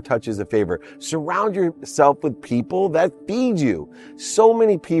 and more touches of favor. Surround yourself with people that feed you. So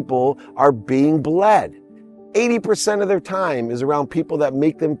many people are being bled. 80% of their time is around people that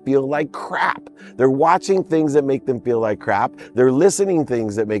make them feel like crap. They're watching things that make them feel like crap. They're listening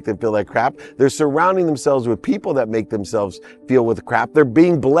things that make them feel like crap. They're surrounding themselves with people that make themselves feel with crap. They're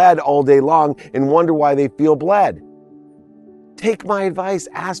being bled all day long and wonder why they feel bled. Take my advice,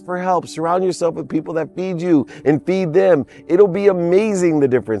 ask for help, surround yourself with people that feed you and feed them. It'll be amazing the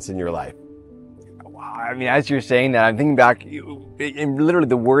difference in your life. Wow. I mean, as you're saying that, I'm thinking back in literally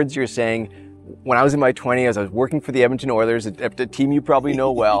the words you're saying. When I was in my 20s, I was working for the Edmonton Oilers, a team you probably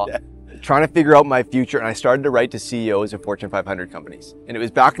know well, yeah. Trying to figure out my future. And I started to write to CEOs of Fortune 500 companies. And it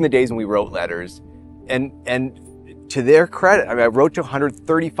was back in the days when we wrote letters. And to their credit, I mean, I wrote to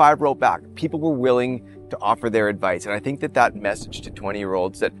 135, wrote back. People were willing to offer their advice. And I think that message to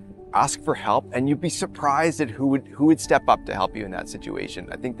 20-year-olds that ask for help, and you'd be surprised at who would step up to help you in that situation.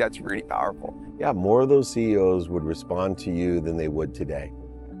 I think that's really powerful. Yeah, more of those CEOs would respond to you than they would today.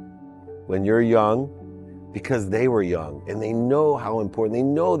 When you're young, because they were young and they know how important, they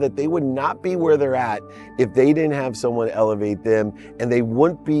know that they would not be where they're at if they didn't have someone elevate them, and they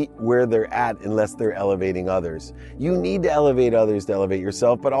wouldn't be where they're at unless they're elevating others. You need to elevate others to elevate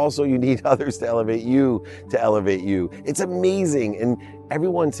yourself, but also you need others to elevate you to elevate you. It's amazing. And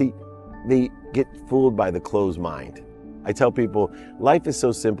everyone, see, they get fooled by the closed mind. I tell people, life is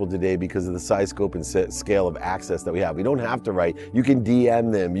so simple today because of the size, scope, and scale of access that we have. We don't have to write. You can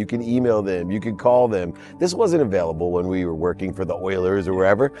DM them, you can email them, you can call them. This wasn't available when we were working for the Oilers or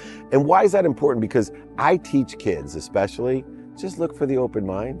wherever. And why is that important? Because I teach kids, especially, just look for the open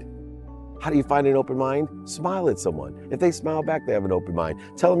mind. How do you find an open mind? Smile at someone. If they smile back, they have an open mind.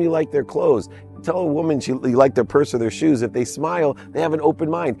 Tell them you like their clothes. Tell a woman you like their purse or their shoes. If they smile, they have an open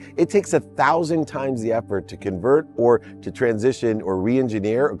mind. It takes 1,000 times the effort to convert or to transition or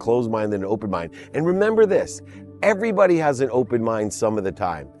re-engineer a closed mind than an open mind. And remember this, everybody has an open mind some of the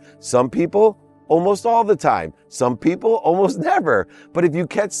time. Some people, almost all the time. Some people, almost never. But if you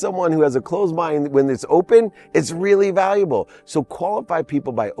catch someone who has a closed mind when it's open, it's really valuable. So qualify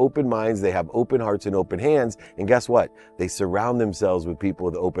people by open minds. They have open hearts and open hands. And guess what? They surround themselves with people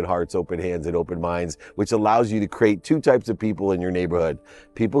with open hearts, open hands, and open minds, which allows you to create two types of people in your neighborhood.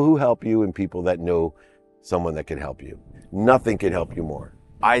 People who help you and people that know someone that can help you. Nothing can help you more.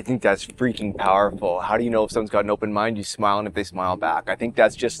 I think that's freaking powerful. How do you know if someone's got an open mind? You smile, and if they smile back. I think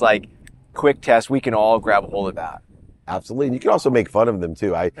that's just like quick test. We can all grab a hold of that. Absolutely. And you can also make fun of them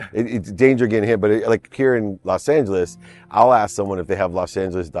too. It's danger getting hit, but like here in Los Angeles, I'll ask someone if they have Los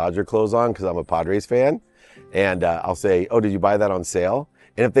Angeles Dodger clothes on because I'm a Padres fan. And I'll say, oh, did you buy that on sale?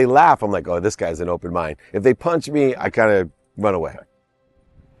 And if they laugh, I'm like, oh, this guy's an open mind. If they punch me, I kind of run away.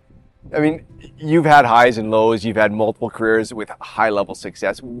 I mean, you've had highs and lows. You've had multiple careers with high level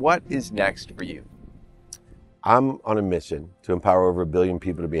success. What is next for you? I'm on a mission to empower over 1 billion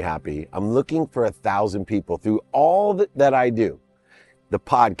people to be happy. I'm looking for 1,000 people through all that I do. The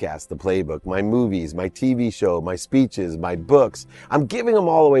podcast, the playbook, my movies, my TV show, my speeches, my books. I'm giving them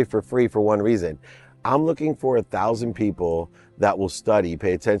all away for free for one reason. I'm looking for 1,000 people that will study,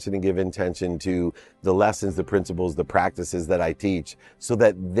 pay attention, and give attention to the lessons, the principles, the practices that I teach so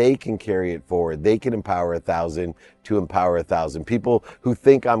that they can carry it forward. They can empower 1,000 to empower 1,000. People who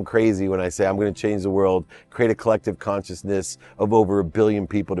think I'm crazy when I say I'm going to change the world, create a collective consciousness of over 1 billion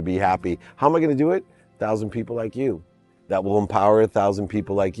people to be happy. How am I going to do it? 1,000 people like you. That will empower 1,000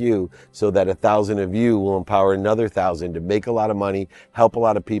 people like you so that 1,000 of you will empower another 1,000 to make a lot of money, help a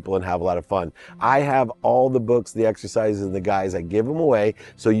lot of people, and have a lot of fun. I have all the books, the exercises, and the guides. I give them away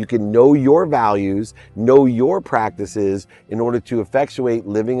so you can know your values, know your practices in order to effectuate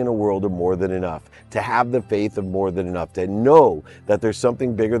living in a world of more than enough, to have the faith of more than enough, to know that there's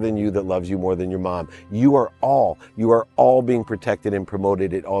something bigger than you that loves you more than your mom. You are all being protected and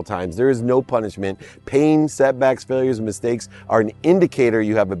promoted at all times. There is no punishment. Pain, setbacks, failures, mistakes, mistakes are an indicator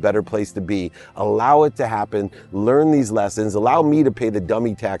you have a better place to be. Allow it to happen. Learn these lessons. Allow me to pay the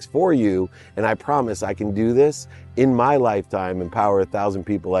dummy tax for you. And I promise I can do this in my lifetime, empower 1,000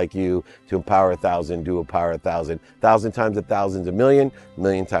 people like you to empower 1,000, to empower 1,000. 1,000 times 1,000 is a million,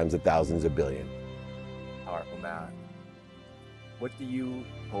 million times 1,000 is a billion. Powerful man. What do you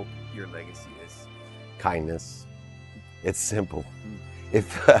hope your legacy is? Kindness. It's simple.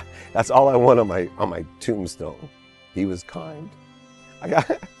 If that's all I want on my tombstone, he was kind.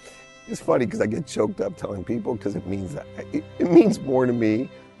 It's funny because I get choked up telling people because it means more to me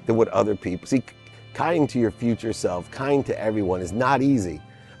than what other people see. Kind to your future self, kind to everyone is not easy.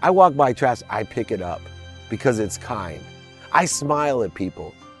 I walk by trash, I pick it up because it's kind. I smile at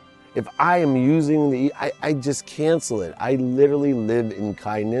people. If I am using I just cancel it. I literally live in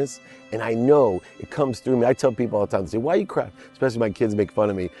kindness, and I know it comes through me. I tell people all the time, they say, why you cry? Especially my kids make fun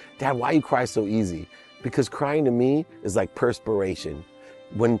of me. Dad, why you cry so easy? Because crying to me is like perspiration.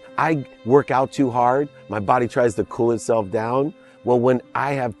 When I work out too hard, my body tries to cool itself down. Well, when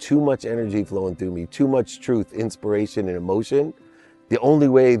I have too much energy flowing through me, too much truth, inspiration, and emotion, the only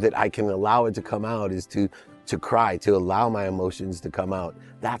way that I can allow it to come out is to cry, to allow my emotions to come out.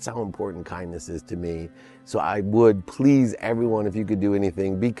 That's how important kindness is to me. So I would please everyone, if you could do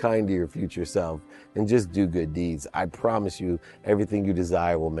anything, be kind to your future self and just do good deeds. I promise you, everything you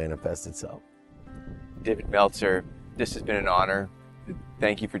desire will manifest itself. David Meltzer, this has been an honor.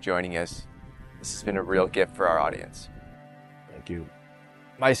 Thank you for joining us. This has been a real gift for our audience. Thank you.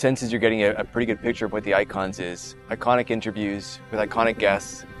 My sense is you're getting a pretty good picture of what the Icons is. Iconic interviews with iconic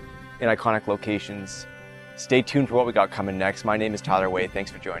guests in iconic locations. Stay tuned for what we got coming next. My name is Tyler Way. Thanks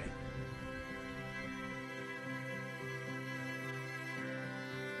for joining.